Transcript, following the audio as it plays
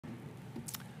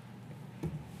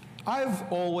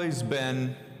I've always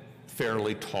been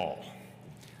fairly tall.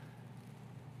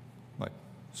 Like,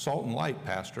 salt and light,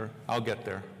 Pastor. I'll get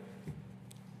there.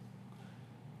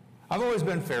 I've always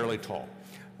been fairly tall.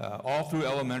 All through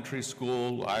elementary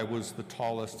school, I was the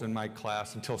tallest in my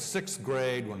class until 6th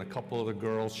grade when a couple of the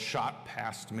girls shot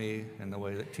past me in the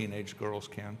way that teenage girls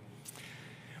can.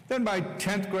 Then by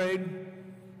 10th grade,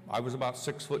 I was about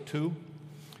 6'2",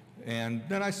 and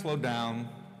then I slowed down,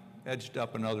 edged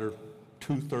up another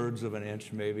 2/3 of an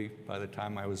inch maybe by the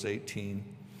time I was 18.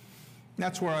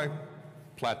 That's where I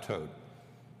plateaued,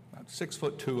 about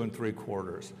 6'2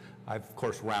 3/4. I've of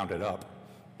course rounded up,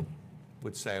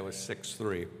 would say I was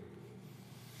 6'3".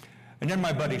 And then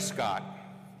my buddy Scott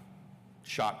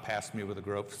shot past me with a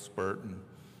growth spurt, and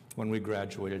when we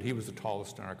graduated, he was the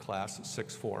tallest in our class at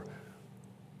 6'4".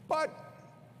 But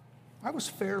I was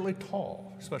fairly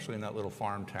tall, especially in that little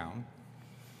farm town.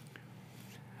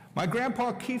 My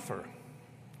grandpa Kiefer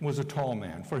was a tall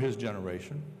man for his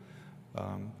generation.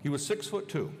 He was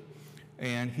 6'2",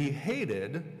 and he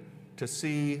hated to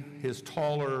see his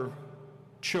taller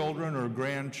children or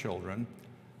grandchildren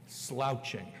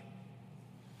slouching.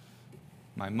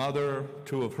 My mother,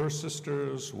 2 of her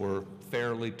sisters were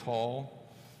fairly tall,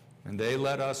 and they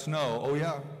let us know, oh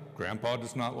yeah, Grandpa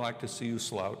does not like to see you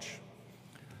slouch.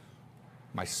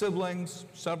 My siblings,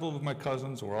 several of my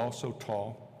cousins were also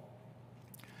tall.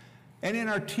 And in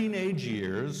our teenage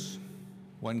years,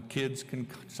 when kids can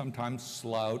sometimes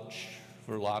slouch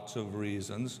for lots of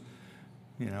reasons,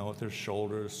 you know, with their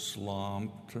shoulders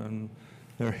slumped and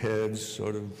their heads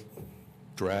sort of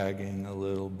dragging a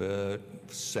little bit,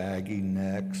 saggy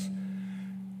necks.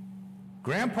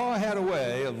 Grandpa had a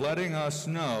way of letting us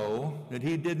know that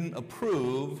he didn't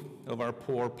approve of our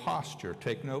poor posture.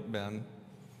 Take note, Ben.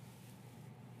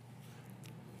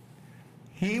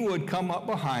 He would come up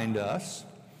behind us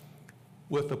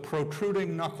with a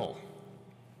protruding knuckle,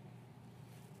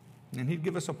 and he'd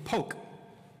give us a poke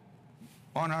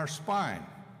on our spine,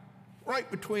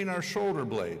 right between our shoulder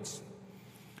blades,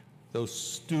 those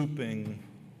stooping,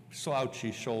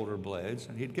 slouchy shoulder blades,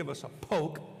 and he'd give us a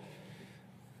poke,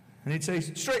 and he'd say,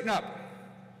 straighten up.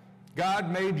 God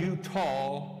made you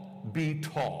tall, be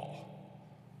tall.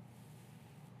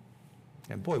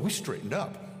 And boy, we straightened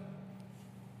up.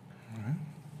 All right.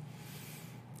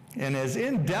 And as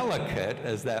indelicate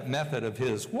as that method of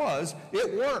his was,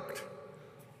 it worked.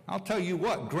 I'll tell you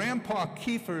what, Grandpa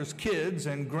Kiefer's kids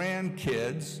and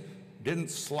grandkids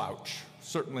didn't slouch,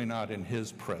 certainly not in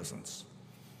his presence.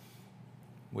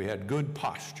 We had good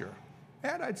posture,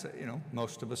 and I'd say, you know,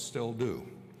 most of us still do.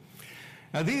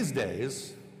 Now these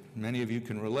days, many of you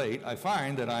can relate, I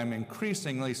find that I'm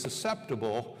increasingly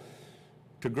susceptible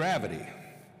to gravity.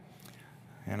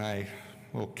 And I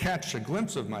will catch a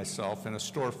glimpse of myself in a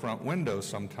storefront window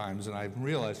sometimes, and I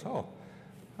realize, oh,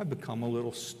 I've become a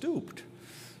little stooped.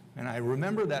 And I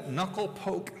remember that knuckle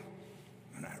poke,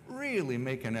 and I really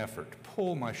make an effort to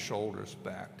pull my shoulders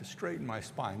back, to straighten my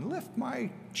spine, lift my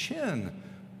chin.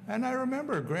 And I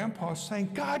remember Grandpa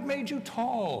saying, God made you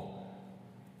tall.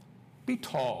 Be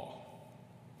tall.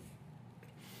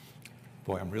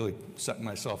 Boy, I'm really setting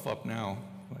myself up now.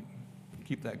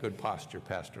 Keep that good posture,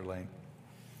 Pastor Lane.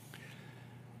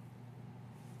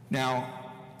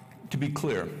 Now, to be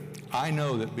clear, I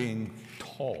know that being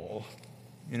tall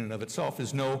in and of itself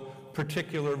is no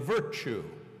particular virtue,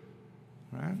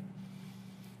 right?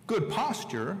 Good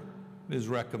posture is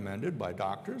recommended by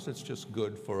doctors. It's just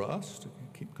good for us to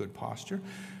keep good posture.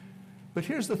 But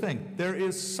here's the thing. There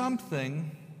is something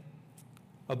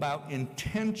about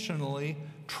intentionally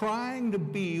trying to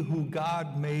be who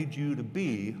God made you to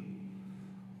be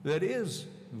that is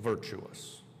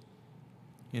virtuous.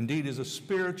 Indeed, is a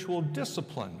spiritual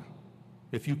discipline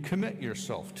if you commit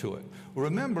yourself to it.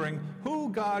 Remembering who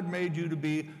God made you to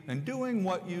be and doing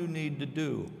what you need to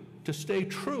do to stay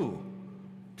true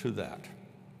to that.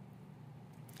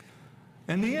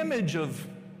 And the image of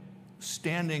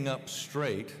standing up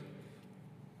straight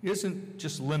isn't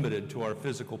just limited to our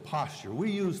physical posture.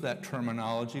 We use that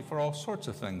terminology for all sorts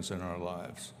of things in our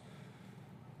lives.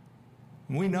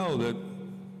 We know that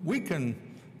we can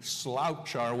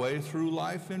slouch our way through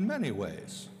life in many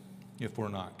ways if we're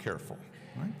not careful.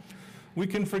 Right? We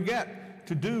can forget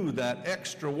to do that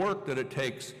extra work that it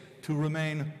takes to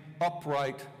remain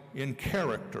upright in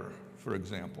character, for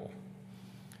example.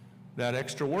 That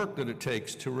extra work that it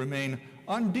takes to remain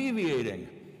undeviating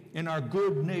in our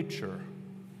good nature,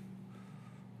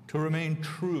 to remain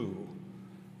true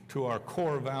to our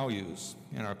core values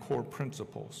and our core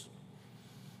principles.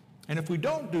 And if we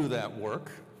don't do that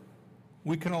work,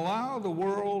 we can allow the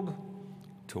world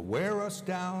to wear us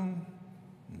down,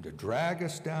 and to drag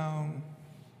us down,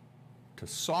 to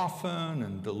soften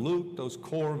and dilute those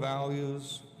core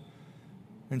values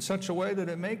in such a way that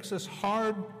it makes it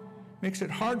hard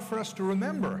for us to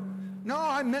remember. No,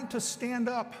 I'm meant to stand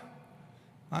up.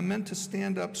 I'm meant to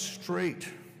stand up straight.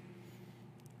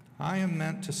 I am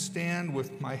meant to stand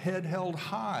with my head held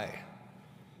high,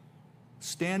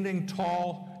 standing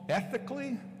tall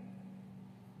ethically,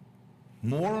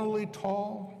 morally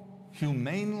tall,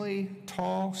 humanely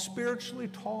tall, spiritually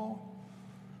tall,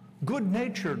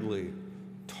 good-naturedly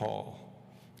tall,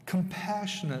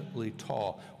 compassionately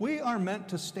tall. We are meant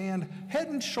to stand head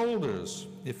and shoulders,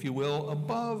 if you will,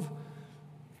 above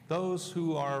those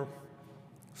who are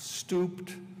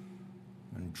stooped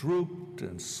and drooped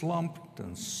and slumped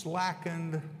and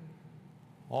slackened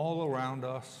all around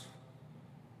us,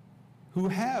 who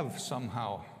have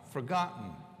somehow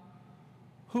forgotten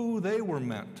who they were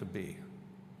meant to be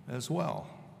as well.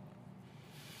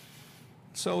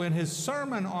 So in his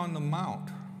Sermon on the Mount,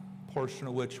 portion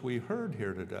of which we heard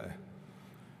here today,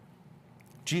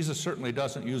 Jesus certainly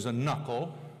doesn't use a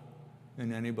knuckle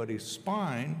in anybody's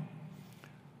spine,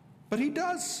 but he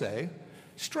does say,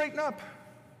 straighten up.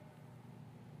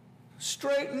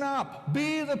 Straighten up.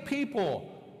 Be the people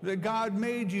that God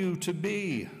made you to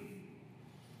be.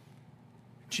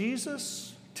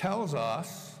 Jesus tells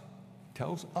us,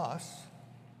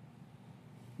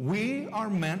 we are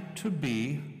meant to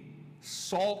be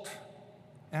salt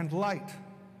and light.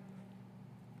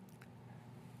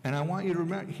 And I want you to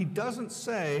remember, he doesn't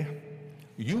say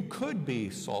you could be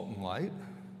salt and light.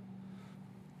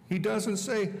 He doesn't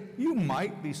say you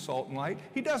might be salt and light.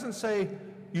 He doesn't say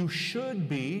you should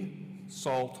be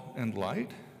salt and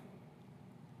light.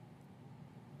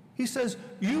 He says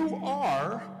you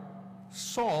are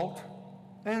salt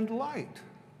and light.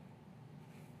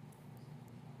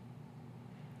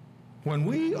 When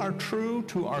we are true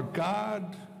to our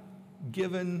God-given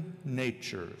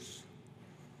natures,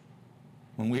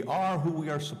 when we are who we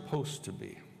are supposed to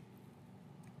be,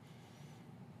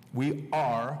 we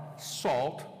are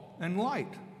salt and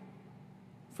light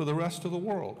for the rest of the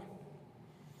world.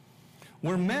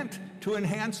 We're meant to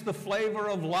enhance the flavor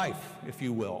of life, if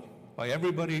you will, by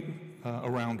everybody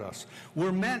around us.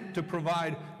 We're meant to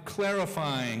provide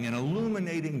clarifying and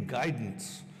illuminating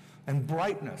guidance and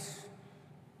brightness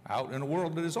out in a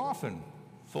world that is often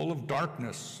full of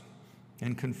darkness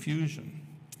and confusion.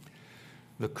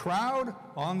 The crowd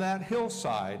on that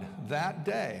hillside that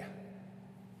day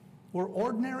were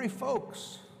ordinary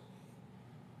folks.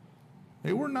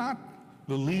 They were not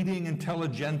the leading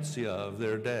intelligentsia of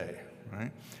their day,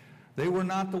 right? They were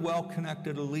not the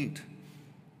well-connected elite.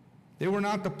 They were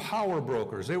not the power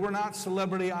brokers. They were not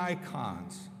celebrity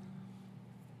icons.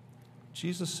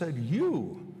 Jesus said,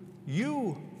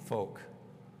 you folk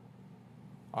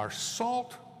are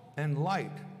salt and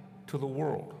light to the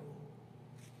world.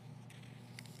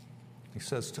 He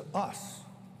says to us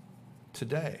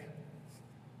today,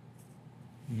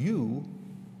 you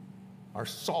are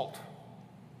salt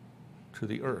to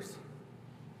the earth.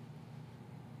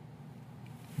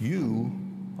 You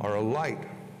are a light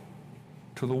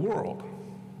to the world.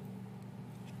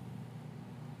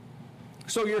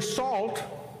 So you're salt.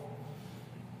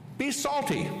 Be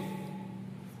salty.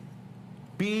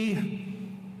 Be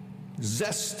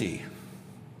zesty.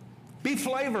 Be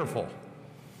flavorful.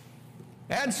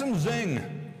 Add some zing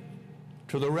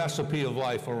to the recipe of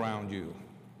life around you.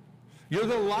 You're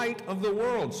the light of the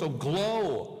world, so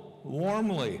glow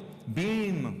warmly,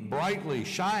 beam brightly,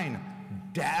 shine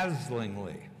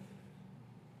dazzlingly.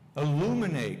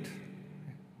 Illuminate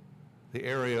the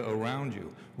area around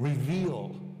you.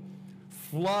 Reveal.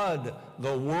 Flood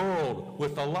the world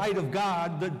with the light of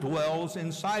God that dwells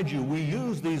inside you. We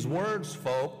use these words,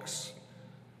 folks.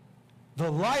 The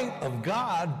light of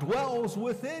God dwells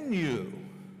within you,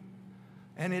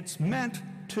 and it's meant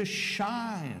to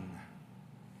shine.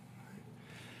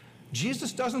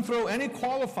 Jesus doesn't throw any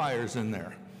qualifiers in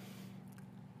there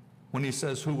when he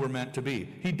says who we're meant to be.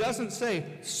 He doesn't say,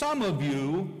 some of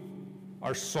you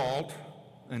are salt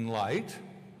and light.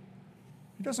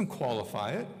 He doesn't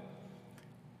qualify it.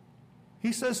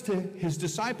 He says to his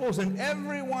disciples and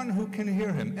everyone who can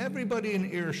hear him, everybody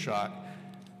in earshot,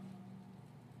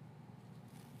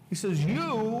 he says,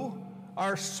 you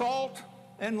are salt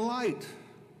and light.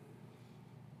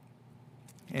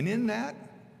 And in that,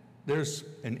 there's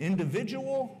an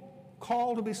individual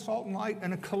call to be salt and light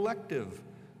and a collective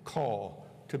call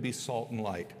to be salt and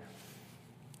light.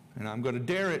 And I'm going to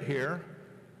dare it here.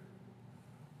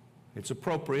 It's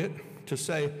appropriate to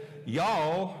say,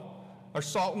 y'all are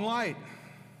salt and light.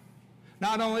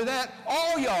 Not only that,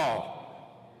 all y'all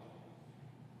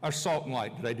are salt and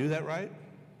light. Did I do that right?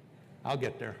 I'll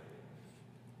get there.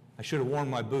 I should have worn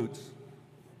my boots.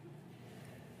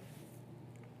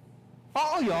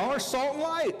 y'all are salt and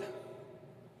light.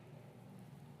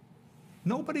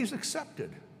 Nobody's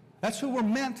accepted. That's who we're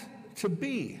meant to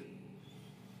be.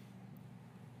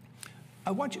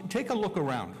 I want you to take a look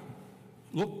around.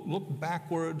 Look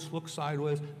backwards, look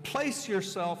sideways. Place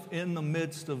yourself in the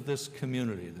midst of this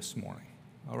community this morning,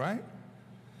 all right?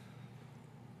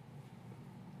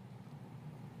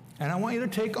 And I want you to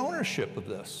take ownership of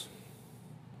this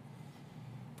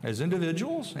as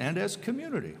individuals and as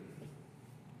community,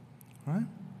 all right?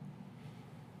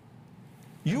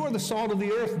 You are the salt of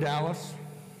the earth, Dallas.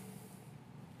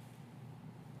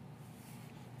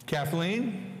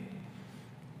 Kathleen,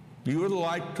 you are the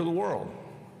light to the world.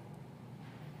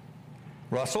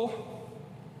 Russell,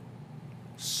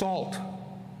 salt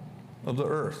of the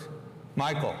earth.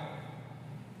 Michael,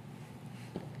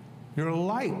 you're a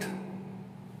light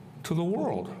to the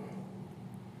world.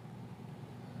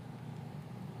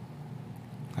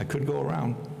 I could go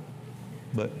around,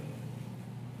 but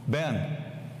Ben,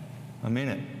 I mean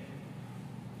it.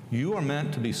 You are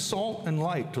meant to be salt and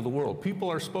light to the world. People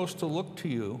are supposed to look to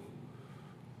you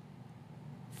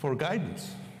for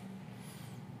guidance.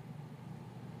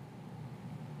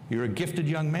 You're a gifted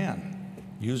young man.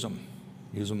 Use them.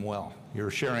 Use them well.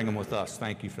 You're sharing them with us.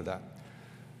 Thank you for that.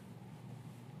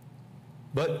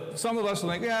 But some of us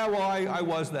will think, yeah, well, I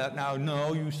was that. Now,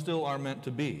 no, you still are meant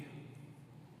to be.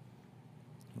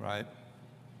 Right?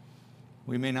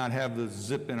 We may not have the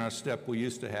zip in our step we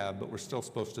used to have, but we're still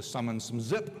supposed to summon some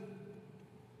zip.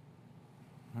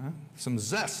 Huh? Some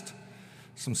zest,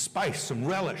 some spice, some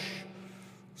relish,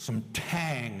 some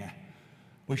tang.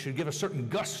 We should give a certain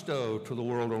gusto to the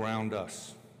world around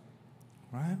us,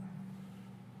 right?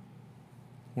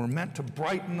 We're meant to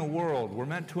brighten the world. We're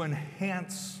meant to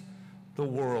enhance the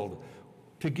world,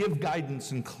 to give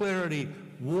guidance and clarity,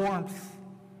 warmth,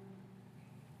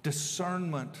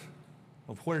 discernment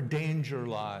of where danger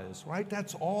lies, right?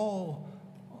 That's all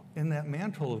in that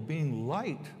mantle of being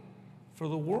light for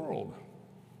the world.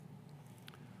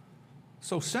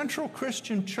 So Central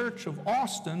Christian Church of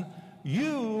Austin,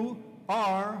 you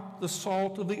are the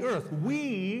salt of the earth.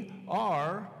 We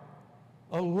are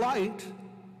a light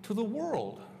to the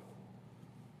world.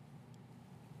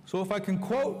 So if I can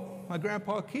quote my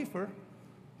grandpa Kiefer,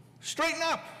 straighten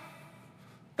up.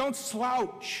 Don't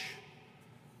slouch.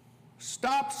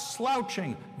 Stop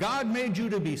slouching. God made you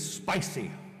to be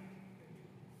spicy.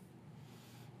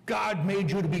 God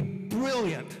made you to be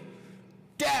brilliant,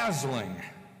 dazzling.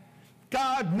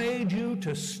 God made you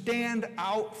to stand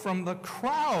out from the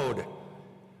crowd.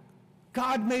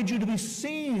 God made you to be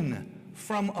seen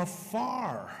from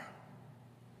afar.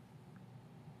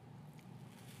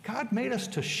 God made us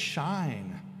to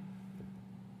shine.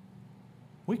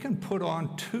 We can put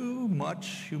on too much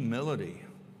humility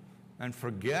and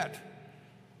forget.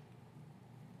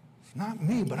 It's not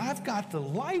me, but I've got the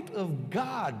light of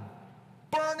God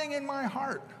burning in my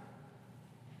heart.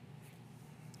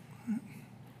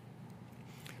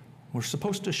 We're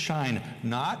supposed to shine,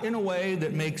 not in a way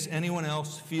that makes anyone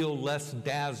else feel less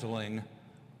dazzling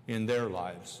in their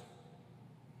lives,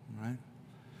 right?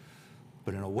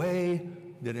 But in a way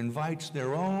that invites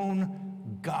their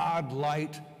own God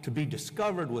light to be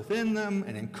discovered within them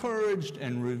and encouraged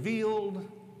and revealed,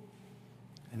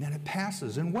 and then it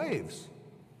passes in waves,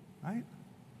 right?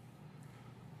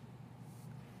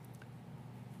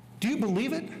 Do you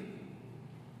believe it?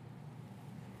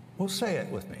 Well, say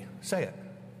it with me. Say it.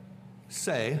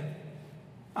 Say,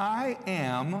 I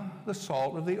am the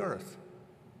salt of the earth.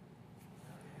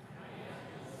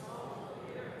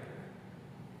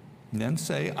 And then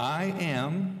say, I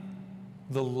am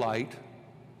the light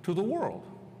to the world.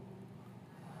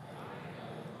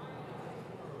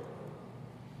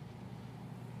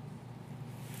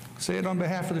 Say it on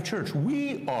behalf of the church.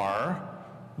 We are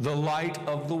the light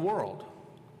of the world.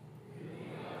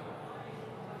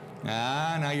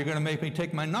 Now you're going to make me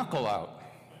take my knuckle out.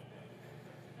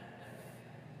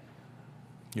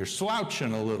 You're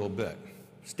slouching a little bit.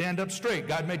 Stand up straight.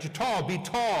 God made you tall. Be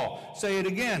tall. Say it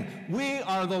again. We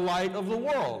are the light of the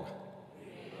world.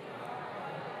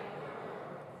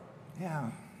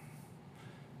 Yeah.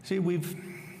 See, we've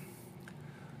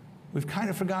kind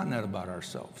of forgotten that about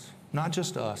ourselves. Not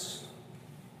just us.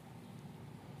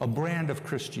 A brand of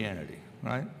Christianity,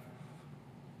 right?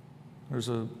 There's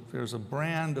a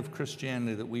brand of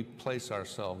Christianity that we place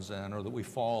ourselves in or that we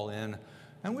fall in,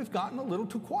 and we've gotten a little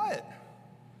too quiet.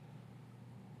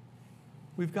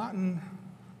 We've gotten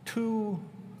too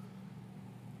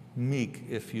meek,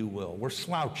 if you will. We're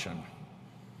slouching.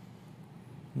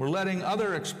 We're letting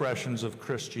other expressions of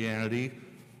Christianity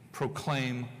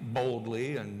proclaim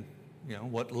boldly and, you know,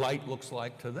 what light looks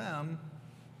like to them.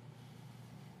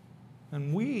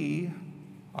 And we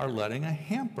are letting a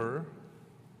hamper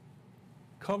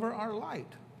cover our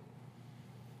light.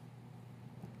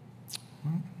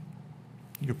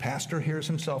 Your pastor hears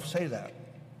himself say that.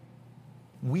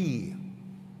 We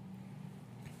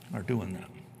are doing that.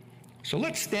 So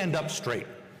let's stand up straight.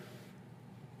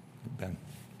 Ben.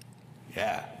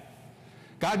 Yeah.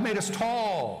 God made us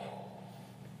tall.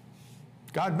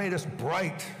 God made us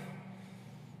bright.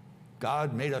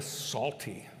 God made us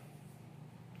salty.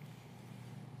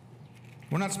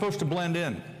 We're not supposed to blend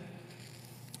in.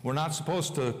 We're not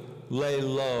supposed to lay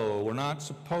low. We're not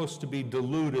supposed to be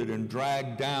diluted and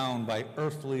dragged down by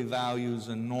earthly values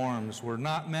and norms. We're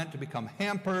not meant to become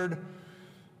hampered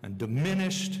and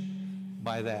diminished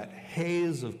by that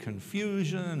haze of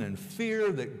confusion and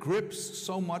fear that grips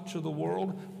so much of the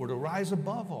world. We're to rise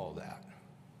above all that.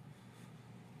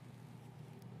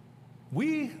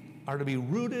 We are to be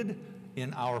rooted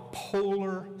in our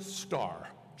polar star,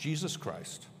 Jesus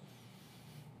Christ.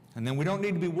 And then we don't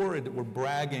need to be worried that we're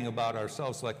bragging about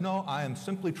ourselves like, no, I am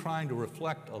simply trying to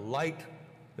reflect a light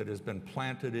that has been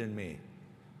planted in me.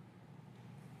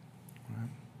 Right?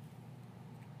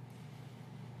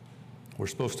 We're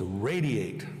supposed to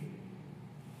radiate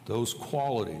those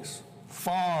qualities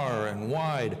far and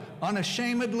wide,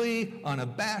 unashamedly,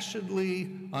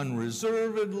 unabashedly,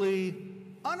 unreservedly,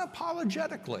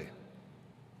 unapologetically.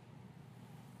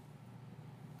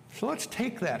 So let's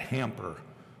take that hamper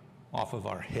off of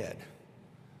our head.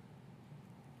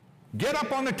 Get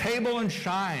up on the table and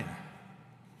shine,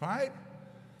 right?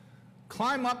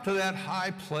 Climb up to that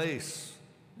high place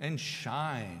and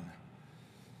shine.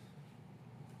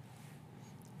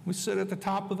 We sit at the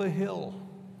top of a hill.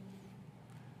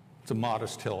 It's a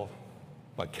modest hill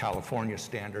by California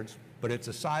standards, but it's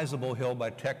a sizable hill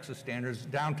by Texas standards,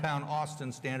 downtown Austin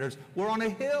standards. We're on a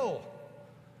hill.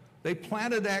 They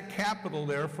planted that Capitol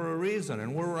there for a reason,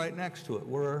 and we're right next to it.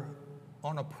 We're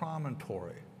on a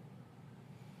promontory.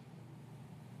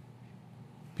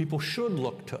 People should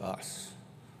look to us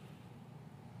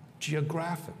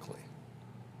geographically.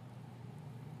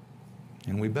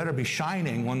 And we better be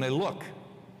shining when they look,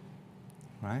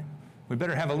 right? We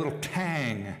better have a little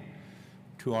tang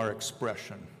to our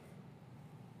expression.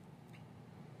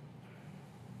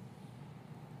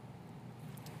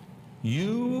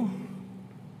 You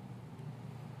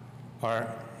are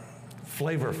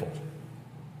flavorful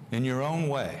in your own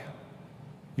way.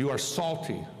 You are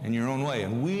salty in your own way,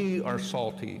 and we are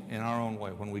salty in our own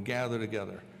way when we gather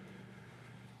together.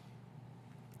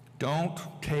 Don't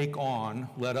take on,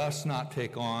 let us not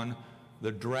take on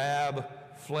the drab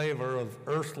flavor of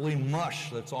earthly mush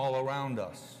that's all around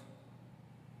us.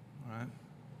 All right?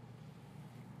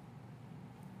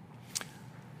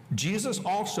 Jesus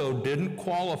also didn't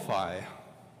qualify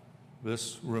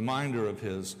this reminder of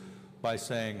his by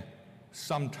saying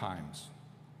sometimes.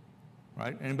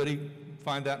 Right? Anybody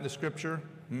find that in the scripture?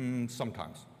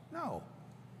 Sometimes. No.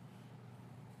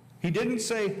 He didn't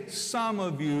say some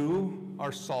of you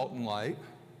are salt and light.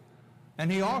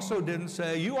 And he also didn't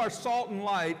say you are salt and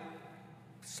light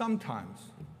sometimes.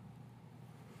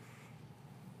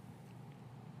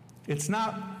 It's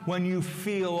not when you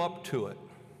feel up to it.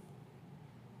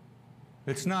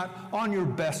 It's not on your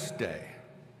best day.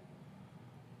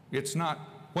 It's not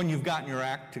when you've gotten your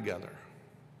act together.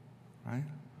 Right?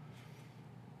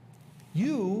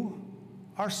 You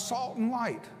are salt and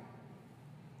light,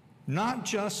 not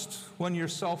just when your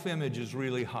self-image is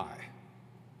really high.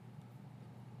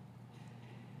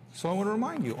 So I want to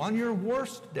remind you, on your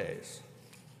worst days,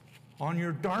 on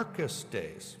your darkest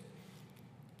days,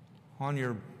 on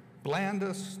your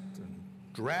blandest and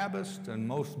drabbest and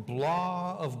most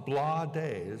blah of blah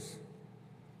days,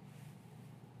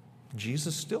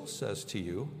 Jesus still says to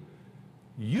you,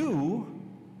 you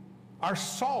are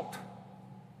salt.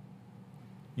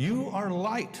 You are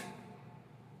light.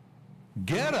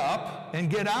 Get up and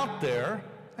get out there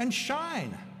and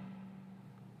shine.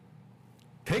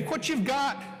 Take what you've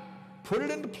got, put it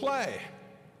into play.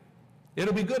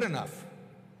 It'll be good enough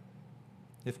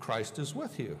if Christ is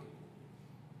with you.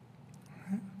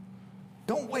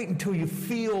 Don't wait until you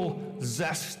feel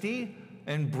zesty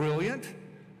and brilliant.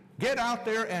 Get out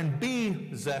there and be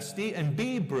zesty and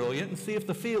be brilliant and see if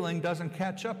the feeling doesn't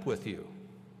catch up with you.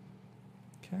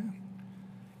 Okay?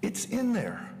 It's in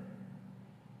there.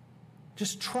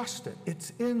 Just trust it.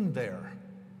 It's in there.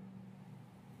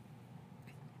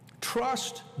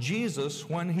 Trust Jesus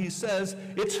when he says,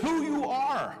 it's who you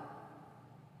are.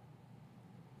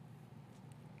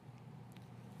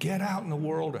 Get out in the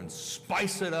world and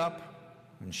spice it up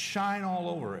and shine all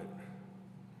over it.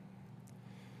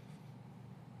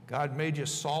 God made you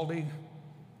salty.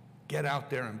 Get out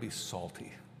there and be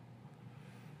salty.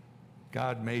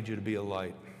 God made you to be a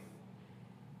light.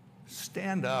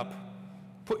 Stand up,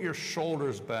 put your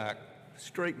shoulders back,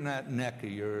 straighten that neck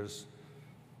of yours,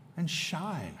 and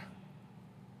shine.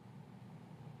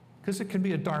 Because it can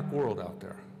be a dark world out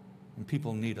there, and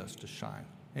people need us to shine.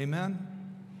 Amen?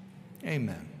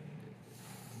 Amen.